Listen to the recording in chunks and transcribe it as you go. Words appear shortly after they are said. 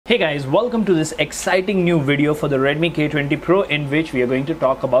Hey guys, welcome to this exciting new video for the Redmi K20 Pro in which we are going to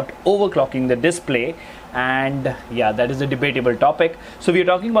talk about overclocking the display. And yeah, that is a debatable topic. So we are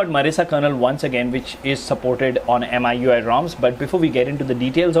talking about Marisa kernel once again, which is supported on MIUI ROMs. But before we get into the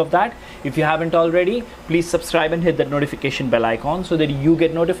details of that, if you haven't already, please subscribe and hit that notification bell icon so that you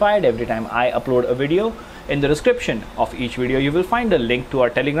get notified every time I upload a video. In the description of each video, you will find a link to our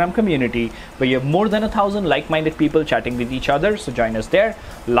Telegram community where you have more than 1,000 like-minded people chatting with each other, so join us there.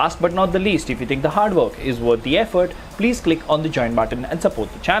 Last but not the least, if you think the hard work is worth the effort, please click on the join button and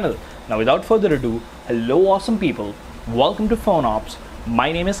support the channel. Now without further ado, hello awesome people, welcome to PhoneOps.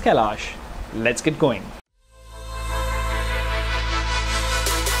 My name is Kailash. Let's get going.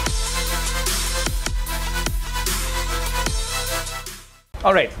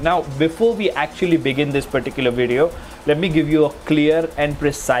 Alright, now before we actually begin this particular video, let me give you a clear and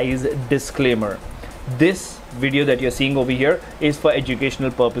precise disclaimer. This video that you're seeing over here is for educational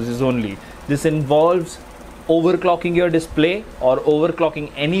purposes only. This involves overclocking your display or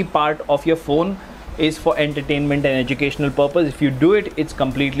overclocking any part of your phone is for entertainment and educational purpose. If you do it, it's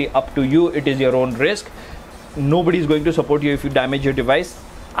completely up to you. It is your own risk. Nobody is going to support you if you damage your device.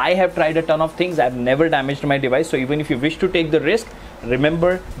 I have tried a ton of things. I've never damaged my device. So even if you wish to take the risk,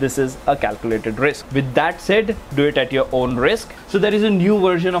 remember this is a calculated risk. With that said, do it at your own risk. So there is a new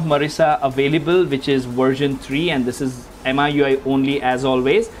version of Marisa available, which is version 3, and this is MIUI only as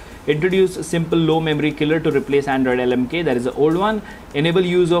always. Introduce a simple low memory killer to replace Android LMK. That is the old one. Enable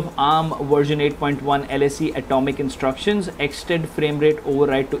use of ARM version 8.1 LSE atomic instructions. Extend frame rate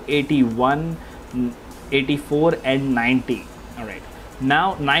override to 81, 84 and 90. All right.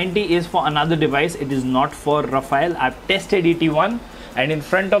 Now 90 is for another device. It is not for Rafael. I've tested 81 and in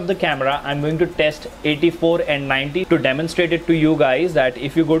front of the camera I'm going to test 84 and 90 to demonstrate it to you guys that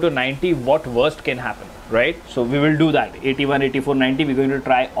if you go to 90, what worst can happen, right? So we will do that. 81, 84, 90. We're going to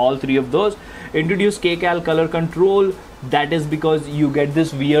try all three of those. Introduce KCal color control. That is because you get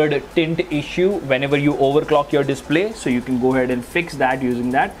this weird tint issue whenever you overclock your display. So you can go ahead and fix that using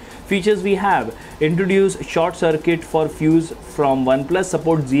that. Features we have: introduce short circuit for fuse from OnePlus,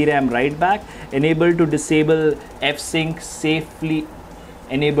 support ZRAM write back, enable to disable F-Sync safely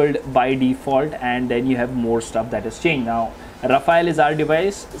enabled by default, and then you have more stuff that has changed. Now Rafael is our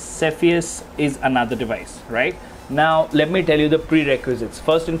device, Cepheus is another device, right? Now let me tell you the prerequisites.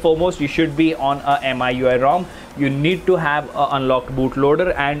 First and foremost, you should be on a MIUI ROM. You need to have an unlocked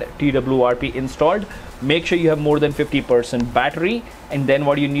bootloader and TWRP installed. Make sure you have more than 50% battery, and then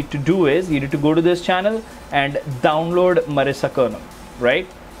what you need to do is you need to go to this channel and download Marisa kernel, right?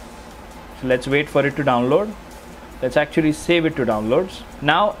 So let's wait for it to download. Let's actually save it to downloads.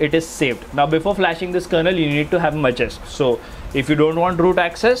 Now it is saved. Now before flashing this kernel, you need to have Magisk. So if you don't want root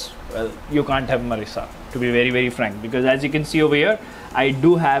access, well, you can't have Marisa, to be very frank, because as you can see over here, I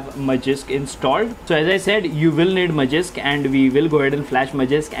do have Magisk installed. So as I said, you will need Magisk, and we will go ahead and flash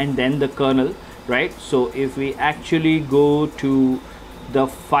Magisk and then the kernel, right? So if we actually go to the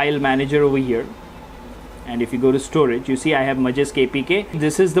file manager over here, and if you go to storage, you see I have Magisk APK.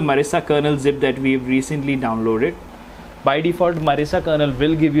 This is the Marisa kernel zip that we've recently downloaded. By default, Marisa kernel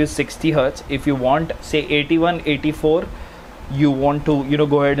will give you 60 Hz. If you want, say 81, 84, you want to,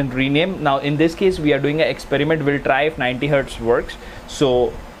 go ahead and rename. Now in this case, we are doing an experiment. We'll try if 90 Hz works.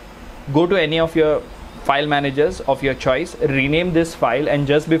 So go to any of your file managers of your choice, rename this file, and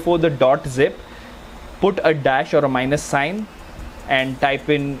just before the .zip, put a dash or a minus sign and type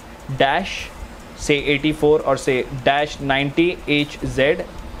in dash, say 84 or say dash 90hz.zip.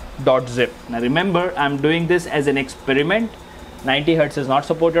 Now remember, I'm doing this as an experiment. 90 Hz is not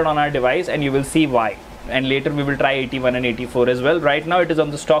supported on our device, and you will see why. And later we will try 81 and 84 as well. Right now it is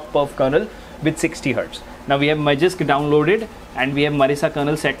on the stock perf kernel with 60 Hz. Now we have Magisk downloaded and we have Marisa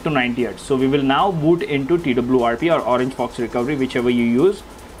kernel set to 90 Hz. So we will now boot into TWRP or Orange Fox Recovery, whichever you use.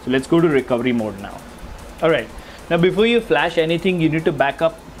 So let's go to recovery mode now. Alright, now before you flash anything, you need to back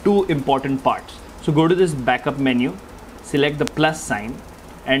up two important parts. So go to this backup menu, select the plus sign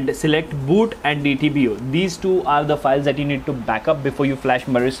and select boot and DTBO. These two are the files that you need to back up before you flash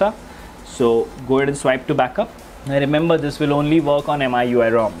Marisa. So go ahead and swipe to backup. Now remember, this will only work on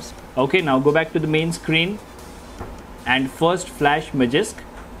MIUI ROMs. Okay, now go back to the main screen and first flash Magisk.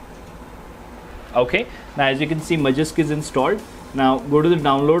 Okay, now as you can see, Magisk is installed. Now go to the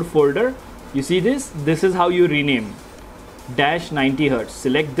download folder. You see this? This is how you rename. Dash 90 Hz.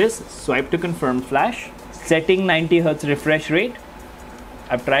 Select this, swipe to confirm flash. Setting 90 Hz refresh rate.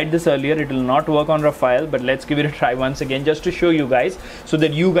 I've tried this earlier, it will not work on Rafael, but let's give it a try once again just to show you guys, so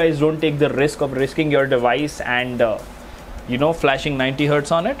that you guys don't take the risk of risking your device and flashing 90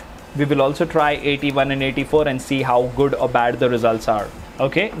 Hz on it. We will also try 81 and 84 and see how good or bad the results are.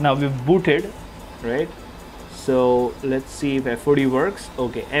 Okay, now we've booted, right? So let's see if FOD works.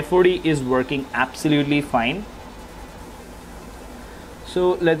 Okay, FOD is working absolutely fine.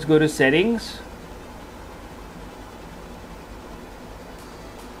 So let's go to settings.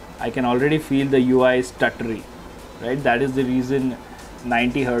 I can already feel the UI is stuttery, right? That is the reason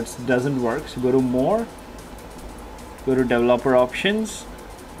 90 Hertz doesn't work. So go to more, go to developer options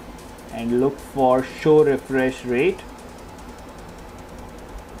and look for show refresh rate.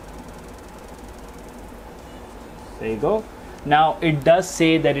 There you go. Now it does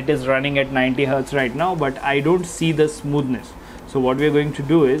say that it is running at 90 Hertz right now, but I don't see the smoothness. So what we're going to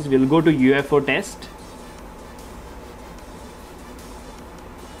do is we'll go to UFO test.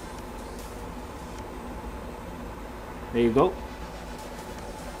 There you go.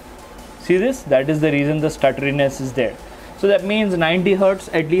 See this? That is the reason the stutteriness is there. So that means 90 Hertz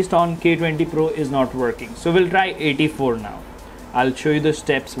at least on K20 Pro is not working. So we'll try 84 now. I'll show you the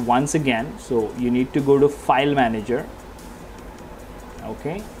steps once again. So you need to go to File Manager.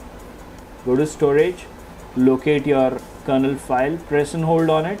 Okay. Go to Storage. Locate your kernel file. Press and hold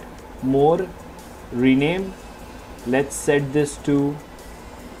on it. More. Rename. Let's set this to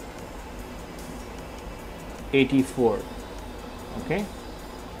 84. Okay.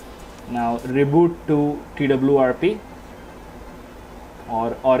 Now reboot to TWRP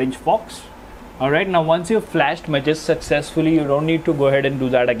or Orange Fox. Alright, now once you've flashed Magisk successfully, you don't need to go ahead and do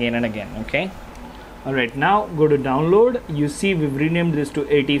that again and again. Okay. Alright, now go to download. You see we've renamed this to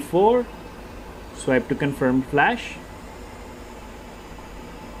 84. Swipe to confirm flash.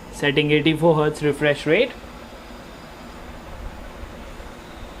 Setting 84 Hertz refresh rate.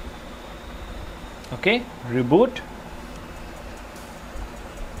 Okay, reboot.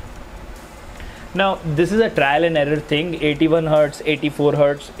 Now this is a trial and error thing. 81 Hertz, 84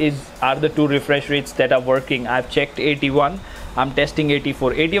 Hertz are the two refresh rates that are working. I've checked 81. I'm testing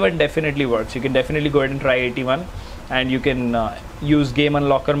 84. 81 definitely works. You can definitely go ahead and try 81, and you can use Game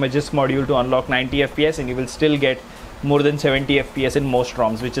Unlocker Magisk module to unlock 90 FPS, and you will still get more than 70 FPS in most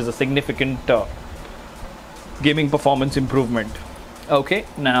ROMs, which is a significant gaming performance improvement. Okay,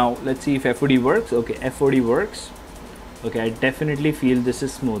 now let's see if FOD works. Okay, FOD works. Okay, I definitely feel this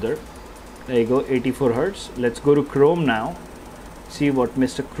is smoother. There you go, 84 Hertz. Let's go to Chrome now. See what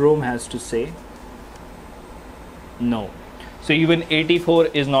Mr. Chrome has to say. No. So even 84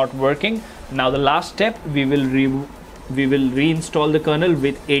 is not working. Now the last step, we will reinstall the kernel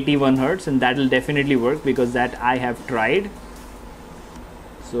with 81 Hertz, and that will definitely work because that I have tried.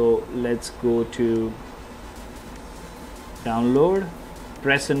 So let's go to download,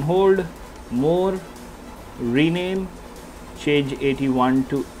 press and hold, more, rename, change 84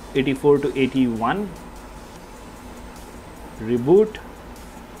 to 81, reboot.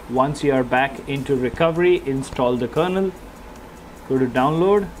 Once you are back into recovery, install the kernel, go to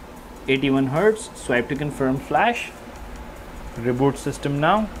download, 81 Hertz, swipe to confirm flash, reboot system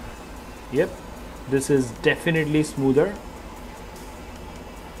now. Yep, this is definitely smoother.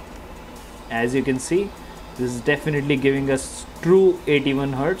 As you can see, this is definitely giving us true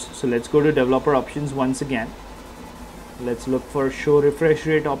 81 Hertz. So let's go to developer options once again. Let's look for show refresh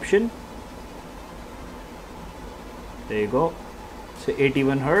rate option. There you go. So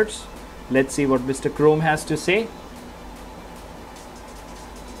 81 Hertz. Let's see what Mr. Chrome has to say.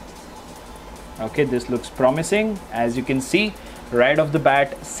 Okay, this looks promising. As you can see, right off the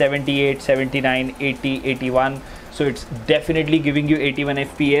bat, 78, 79, 80, 81. So it's definitely giving you 81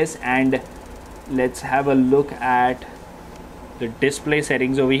 FPS. And let's have a look at the display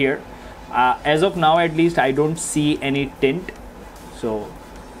settings over here. As of now, at least, I don't see any tint. So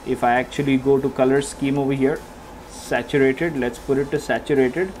if I actually go to color scheme over here, saturated, let's put it to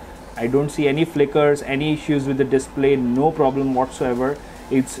saturated. I don't see any flickers, any issues with the display, no problem whatsoever.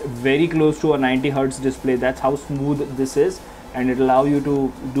 It's very close to a 90 Hertz display. That's how smooth this is, and it'll allow you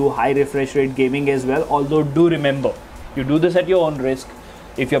to do high refresh rate gaming as well. Although do remember, you do this at your own risk.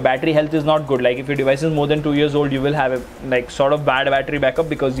 If your battery health is not good, like if your device is more than 2 years old, you will have a sort of bad battery backup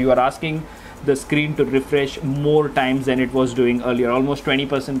because you are asking the screen to refresh more times than it was doing earlier, almost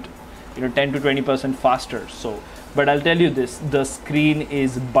 20%, 10 to 20% faster. So, but I'll tell you this, the screen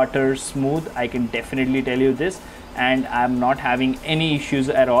is butter smooth. I can definitely tell you this, and I'm not having any issues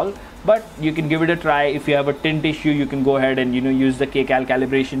at all. But you can give it a try. If you have a tint issue, you can go ahead and use the kcal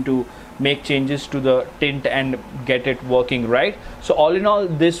calibration to make changes to the tint and get it working right. So all in all,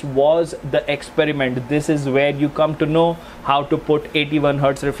 this was the experiment. This is where you come to know how to put 81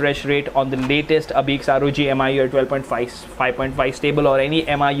 Hertz refresh rate on the latest Abix ROG MIUI 12.5 stable or any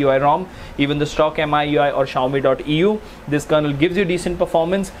MIUI ROM, even the stock MIUI or Xiaomi.eu. This kernel gives you decent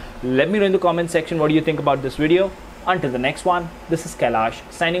performance. Let me know in the comment section what do you think about this video. Until the next one, this is Kailash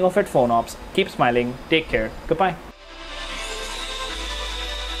signing off at PhoneOps. Keep smiling. Take care. Goodbye.